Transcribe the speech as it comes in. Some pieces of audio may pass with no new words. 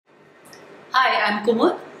Hi, I'm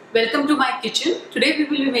Kumar. Welcome to my kitchen. Today we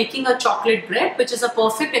will be making a chocolate bread, which is a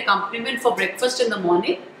perfect accompaniment for breakfast in the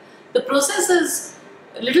morning. The process is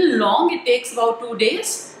a little long, it takes about 2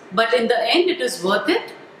 days, but in the end it is worth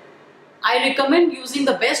it. I recommend using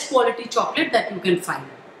the best quality chocolate that you can find.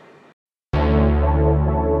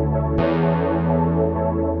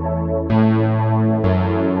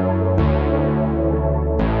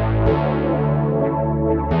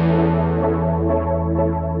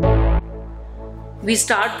 We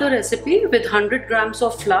start the recipe with 100 grams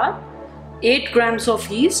of flour, 8 grams of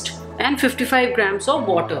yeast and 55 grams of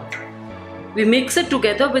water. We mix it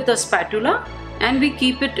together with a spatula and we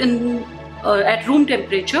keep it at room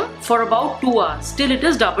temperature for about 2 hours till it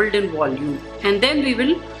is doubled in volume, and then we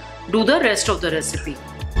will do the rest of the recipe.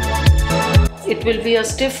 It will be a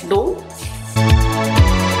stiff dough.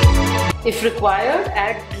 If required,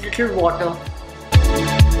 add little water.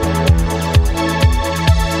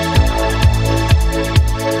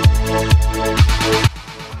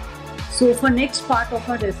 So for next part of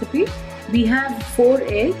our recipe, we have 4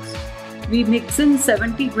 eggs. We mix in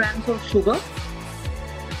 70 grams of sugar,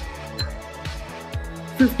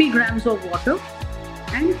 50 grams of water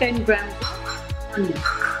and 10 grams of honey.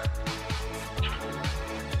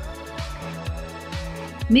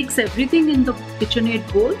 Mix everything in the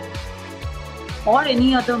KitchenAid bowl or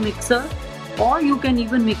any other mixer, or you can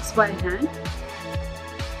even mix by hand.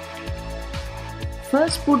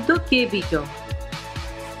 First put the K-beater.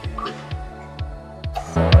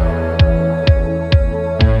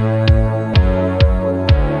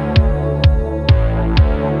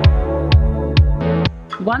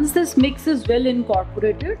 Once this mix is well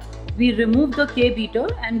incorporated, we remove the K-beater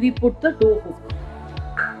and we put the dough hook.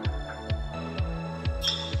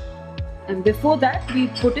 And before that, we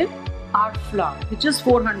put in our flour, which is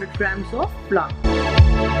 400 grams of flour.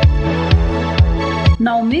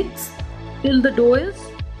 Now mix till the dough is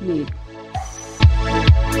made.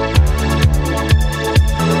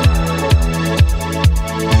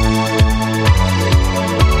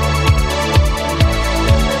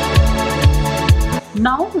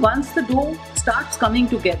 Now once the dough starts coming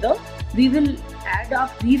together, we will add our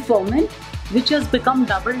pre-ferment, which has become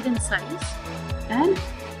doubled in size, and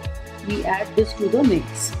we add this to the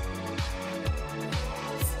mix.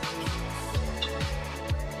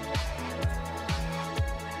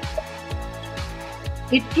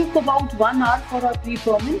 It took about 1 hour for our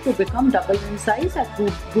pre-ferment to become double in size at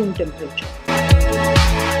room temperature.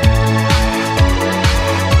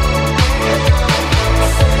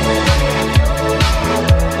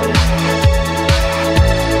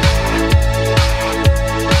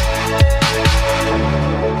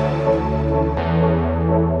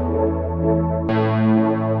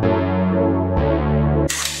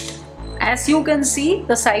 As you can see,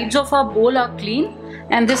 the sides of our bowl are clean,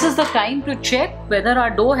 and this is the time to check whether our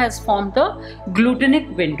dough has formed the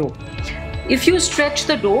glutinic window. If you stretch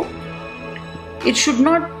the dough, it should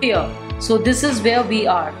not tear. So this is where we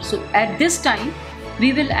are. So at this time,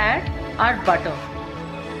 we will add our butter.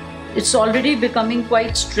 It's already becoming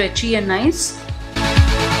quite stretchy and nice.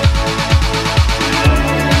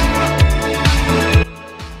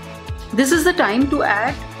 This is the time to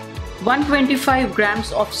add 125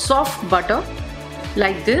 grams of soft butter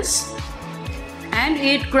like this, and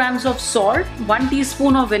 8 grams of salt, 1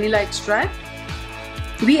 teaspoon of vanilla extract.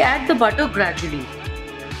 We add the butter gradually.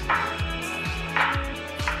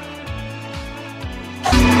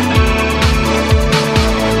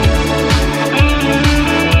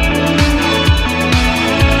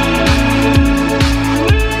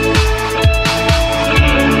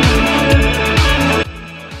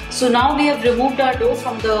 So now we have removed our dough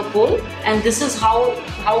from the bowl, and this is how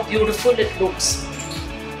beautiful it looks.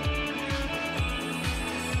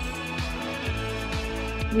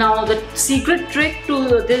 Now the secret trick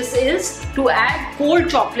to this is to add cold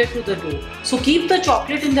chocolate to the dough. So keep the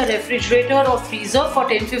chocolate in the refrigerator or freezer for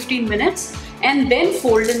 10-15 minutes and then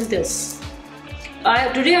fold in this.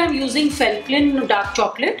 Today I am using Felklin dark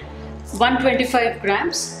chocolate, 125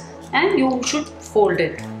 grams, and you should fold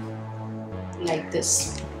it like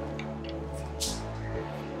this.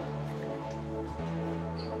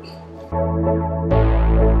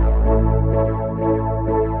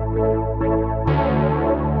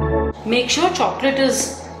 Make sure chocolate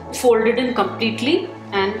is folded in completely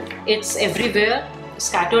and it's everywhere,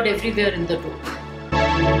 scattered everywhere in the dough.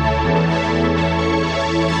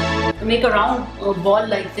 Make a round ball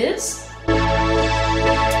like this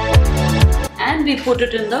and we put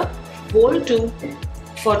it in the bowl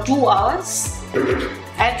for 2 hours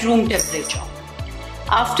at room temperature.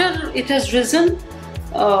 After it has risen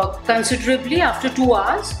considerably after 2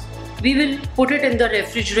 hours, we will put it in the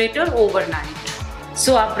refrigerator overnight.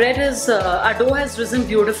 So our dough has risen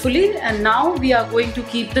beautifully, and now we are going to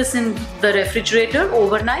keep this in the refrigerator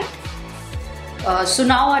overnight. So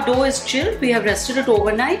now our dough is chilled, we have rested it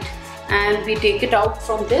overnight, and we take it out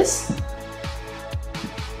from this.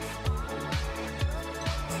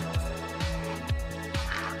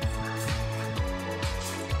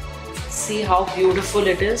 See how beautiful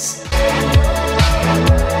it is.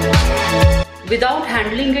 Without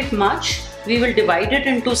handling it much, we will divide it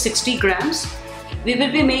into 60 grams. We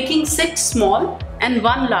will be making 6 small and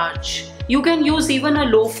 1 large. You can use even a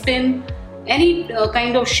loaf tin, any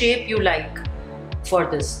kind of shape you like for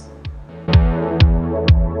this.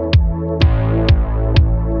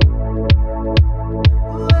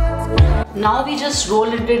 Now we just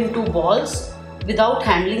roll it into balls without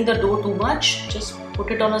handling the dough too much. Just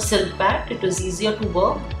put it on a silk pad, it is easier to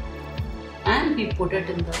work, and we put it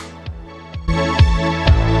in the...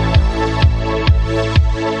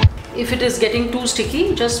 If it is getting too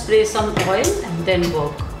sticky, just spray some oil and then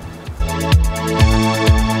work.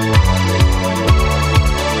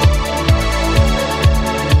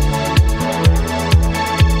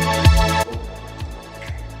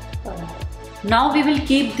 Now we will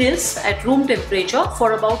keep this at room temperature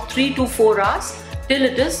for about 3 to 4 hours till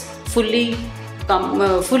it is fully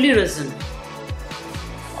risen.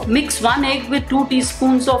 Mix 1 egg with 2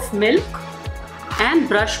 teaspoons of milk and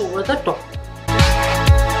brush over the top.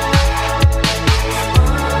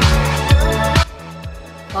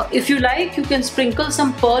 If you like, you can sprinkle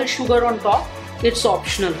some pearl sugar on top. It's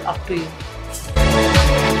optional, up to you.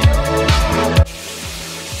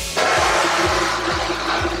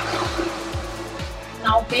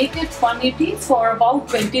 Now bake it 180 for about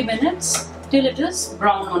 20 minutes till it is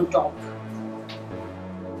brown on top.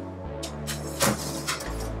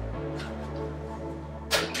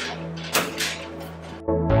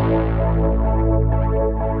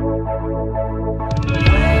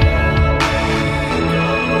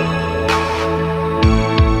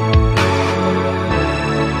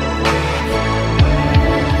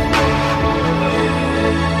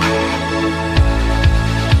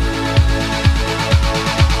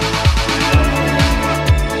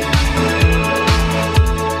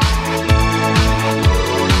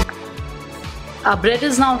 Our bread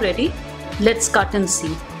is now ready. Let's cut and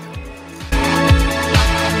see.